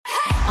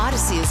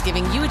Odyssey is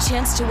giving you a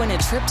chance to win a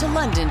trip to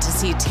London to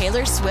see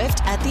Taylor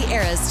Swift at the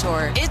Eras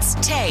Tour. It's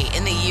Tay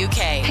in the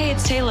UK. Hey,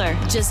 it's Taylor.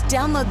 Just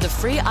download the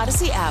free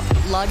Odyssey app,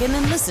 log in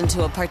and listen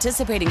to a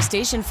participating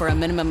station for a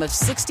minimum of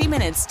 60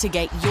 minutes to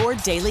get your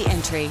daily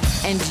entry.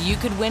 And you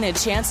could win a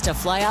chance to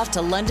fly off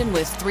to London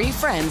with 3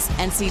 friends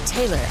and see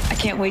Taylor. I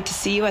can't wait to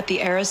see you at the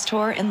Eras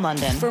Tour in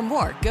London. For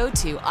more, go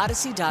to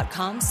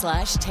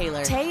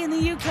odyssey.com/Taylor. Tay in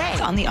the UK.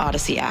 It's on the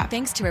Odyssey app.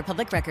 Thanks to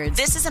Republic Records.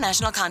 This is a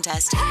national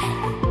contest.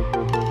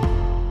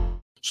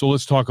 So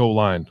let's talk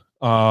O-line,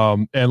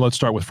 and let's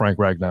start with Frank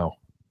Ragnow.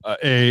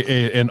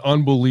 An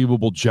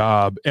unbelievable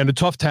job and a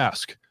tough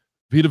task.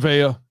 Vita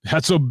Vea,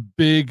 that's a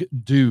big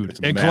dude,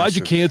 and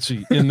Kalijah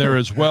Kancey in there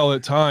as well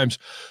at times.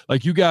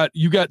 Like you got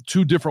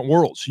 2 different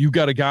worlds. You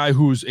got a guy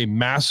who's a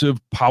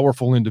massive,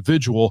 powerful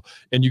individual,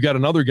 and you got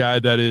another guy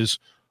that is,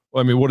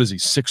 I mean, what is he,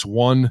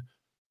 6'1",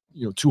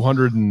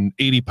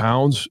 280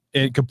 pounds,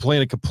 and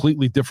playing a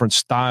completely different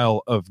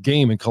style of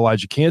game in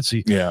Kalijah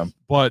Kancey. Yeah,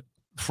 but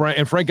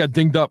Frank got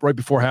dinged up right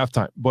before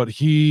halftime, but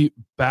he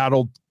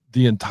battled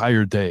the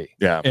entire day.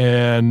 Yeah.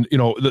 And,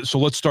 so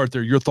let's start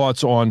there. Your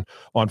thoughts on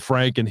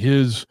Frank and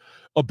his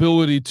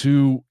ability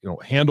to,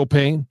 handle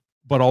pain,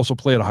 but also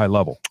play at a high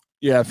level.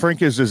 Yeah,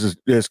 Frank is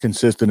as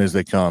consistent as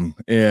they come.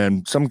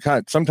 And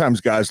sometimes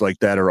guys like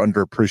that are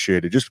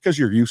underappreciated just because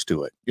you're used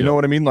to it. You know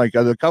what I mean? Like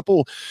a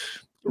couple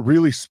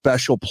really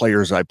special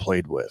players I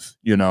played with,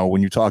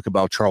 when you talk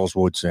about Charles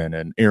Woodson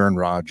and Aaron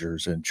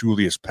Rodgers and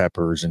Julius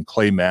Peppers and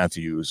Clay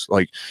Matthews,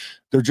 like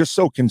they're just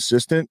so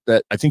consistent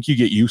that I think you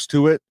get used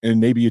to it and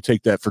maybe you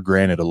take that for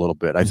granted a little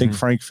bit. I think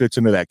Frank fits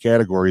into that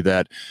category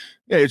that,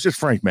 yeah, it's just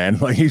Frank, man.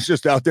 Like he's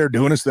just out there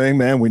doing his thing,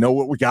 man. We know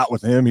what we got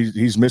with him.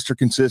 He's Mr.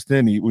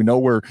 Consistent. We know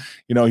where,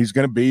 he's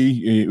going to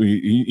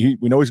be.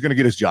 We know he's going to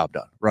get his job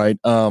done. Right.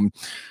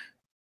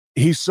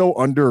 He's so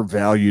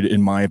undervalued,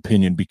 in my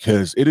opinion,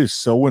 because it is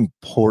so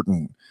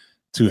important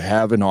to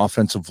have an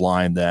offensive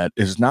line that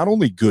is not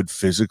only good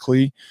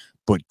physically,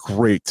 but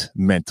great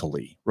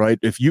mentally, right?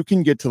 If you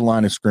can get to the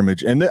line of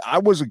scrimmage, and I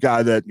was a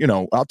guy that,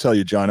 I'll tell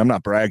you, John, I'm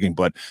not bragging,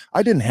 but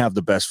I didn't have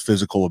the best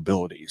physical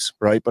abilities,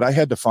 right? But I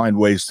had to find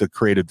ways to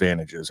create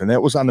advantages, and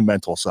that was on the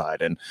mental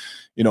side. And,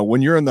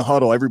 when you're in the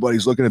huddle,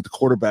 everybody's looking at the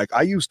quarterback.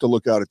 I used to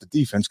look out at the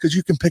defense because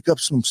you can pick up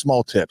some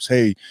small tips.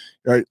 Hey,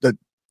 right, the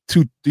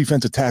 2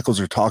 defensive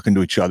tackles are talking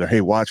to each other. Hey,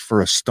 watch for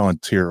a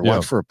stunt here.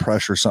 Watch for a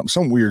pressure,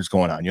 something weird's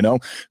going on.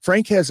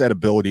 Frank has that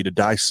ability to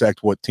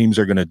dissect what teams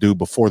are going to do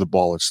before the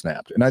ball is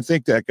snapped. And I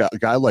think that a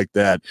guy like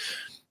that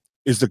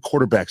is the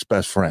quarterback's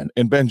best friend.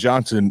 And Ben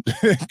Jansen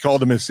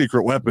called him his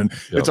secret weapon.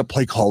 Yep. It's a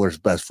play caller's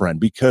best friend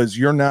because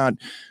you're not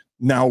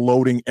now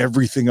loading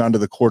everything onto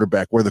the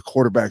quarterback where the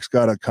quarterback's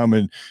got to come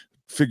and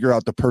figure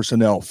out the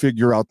personnel,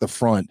 figure out the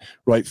front,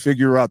 right?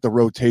 Figure out the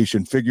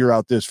rotation, figure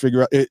out this,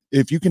 figure out it.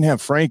 If you can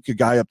have Frank, a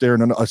guy up there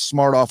in a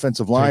smart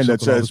offensive line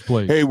that says,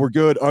 hey, we're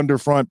good under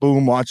front,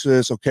 boom, watch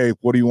this. Okay.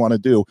 What do you want to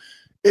do?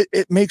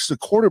 It makes the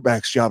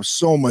quarterback's job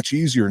so much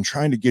easier in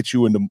trying to get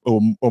you into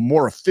a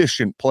more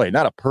efficient play,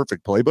 not a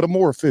perfect play, but a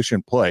more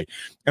efficient play.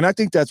 And I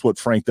think that's what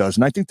Frank does.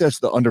 And I think that's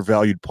the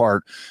undervalued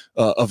part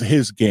of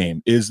his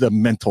game is the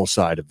mental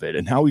side of it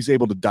and how he's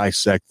able to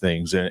dissect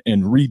things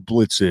and read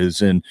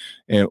blitzes and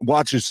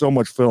watches so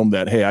much film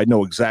that, hey, I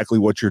know exactly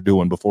what you're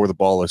doing before the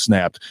ball is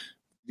snapped.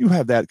 You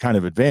have that kind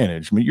of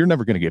advantage. I mean, you're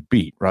never going to get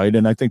beat, right?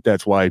 And I think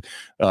that's why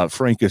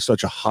Frank is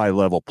such a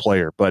high-level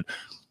player. But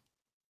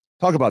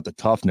talk about the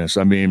toughness.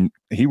 I mean,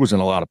 he was in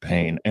a lot of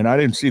pain, and I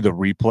didn't see the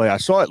replay. I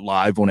saw it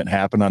live when it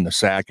happened on the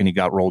sack, and he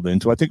got rolled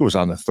into. I think it was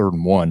on the 3rd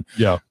and 1.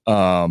 Yeah,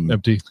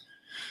 empty.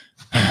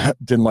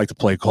 Didn't like the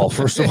play call,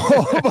 first of all.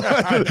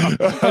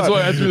 That's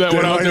why I threw that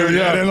one out there.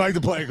 Yeah, I didn't like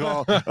the play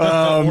call.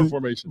 More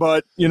formation.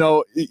 But,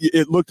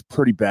 it looked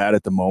pretty bad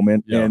at the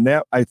moment, and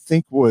that I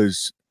think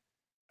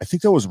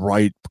that was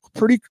right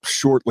pretty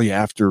shortly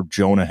after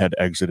Jonah had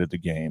exited the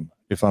game,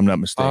 if I'm not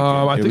mistaken.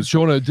 I think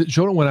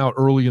Jonah went out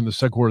early in the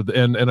second quarter,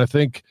 and I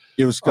think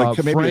it was like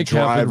maybe Frank a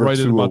drive or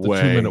 2 away.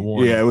 The 2-minute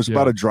warning. Yeah, it was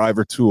about a drive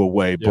or 2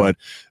 away. Yeah.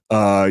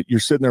 But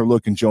you're sitting there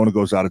looking, Jonah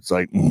goes out. It's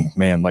like,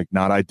 man, like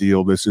not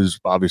ideal. This is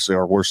obviously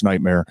our worst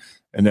nightmare.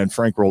 And then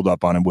Frank rolled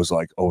up on him, was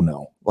like, oh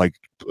no, like,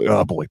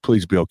 oh boy,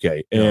 please be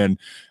okay. Yeah. And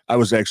I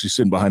was actually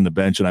sitting behind the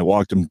bench, and I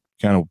walked him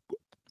kind of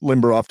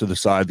limber off to the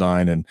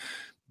sideline, and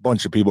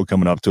bunch of people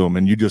coming up to him,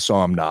 and you just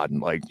saw him nodding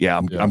like,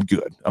 I'm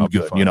good. I'm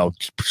good.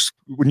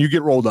 When you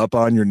get rolled up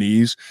on your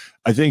knees,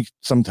 I think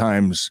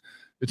sometimes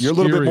you're a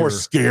little bit more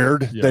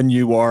scared than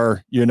you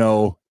are,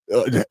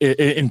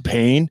 in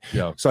pain.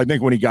 Yeah. So I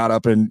think when he got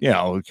up and,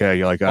 okay,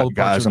 you're like,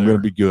 guys, I'm going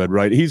to be good.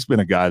 Right. He's been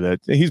a guy that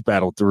he's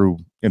battled through,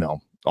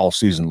 all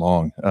season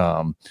long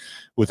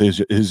with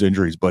his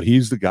injuries, but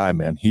he's the guy,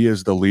 man. He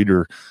is the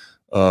leader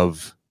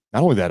of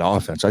not only that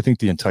offense, I think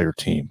the entire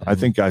team. I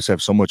think guys have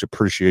so much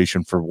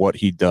appreciation for what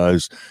he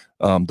does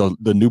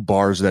the new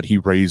bars that he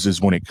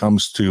raises when it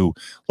comes to,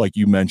 like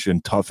you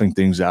mentioned, toughing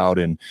things out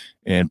and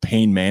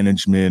pain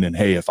management. And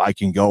hey, if I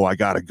can go, I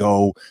gotta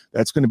go.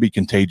 That's going to be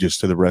contagious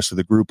to the rest of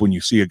the group. When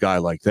you see a guy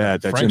like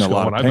that, that's Frank's in a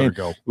lot of pain.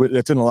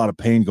 That's in a lot of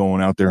pain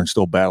going out there and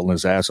still battling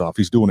his ass off.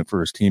 He's doing it for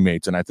his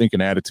teammates. And I think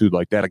an attitude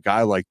like that, a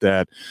guy like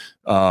that,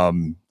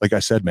 like I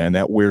said, man,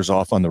 that wears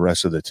off on the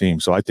rest of the team.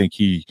 So I think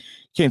he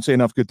can't say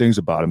enough good things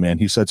about him, man.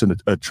 He sets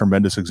a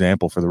tremendous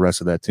example for the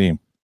rest of that team.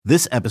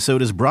 This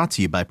episode is brought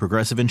to you by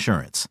Progressive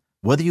Insurance.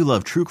 Whether you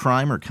love true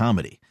crime or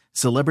comedy,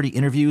 celebrity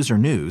interviews or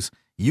news,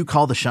 you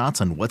call the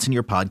shots on what's in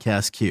your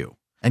podcast queue.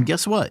 And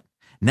guess what?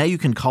 Now you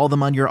can call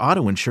them on your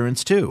auto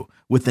insurance too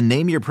with the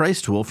Name Your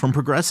Price tool from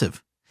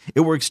Progressive.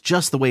 It works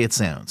just the way it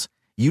sounds.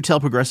 You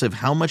tell Progressive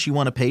how much you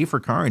want to pay for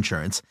car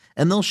insurance,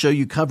 and they'll show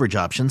you coverage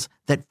options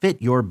that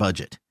fit your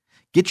budget.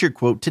 Get your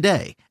quote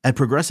today at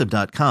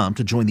Progressive.com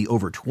to join the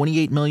over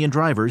 28 million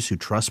drivers who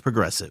trust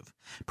Progressive.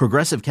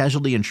 Progressive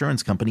Casualty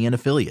Insurance Company and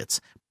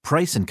Affiliates.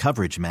 Price and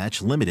coverage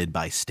match limited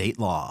by state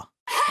law.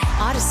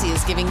 Odyssey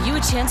is giving you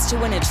a chance to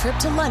win a trip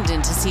to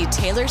London to see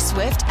Taylor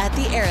Swift at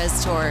the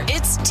Eras Tour.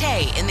 It's Tay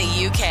in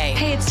the UK.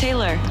 Hey, it's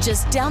Taylor.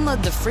 Just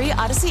download the free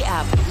Odyssey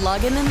app,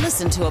 log in and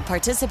listen to a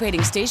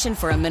participating station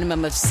for a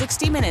minimum of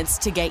 60 minutes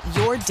to get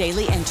your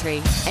daily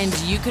entry. And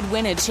you could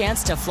win a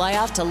chance to fly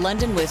off to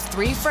London with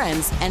 3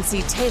 friends and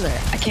see Taylor.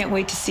 I can't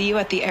wait to see you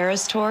at the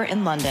Eras Tour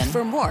in London.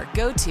 For more,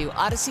 go to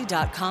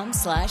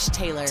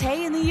odyssey.com/Taylor.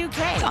 Tay in the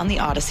UK. On the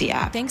Odyssey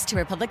app. Thanks to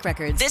Republic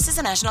Records. This is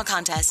a national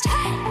contest.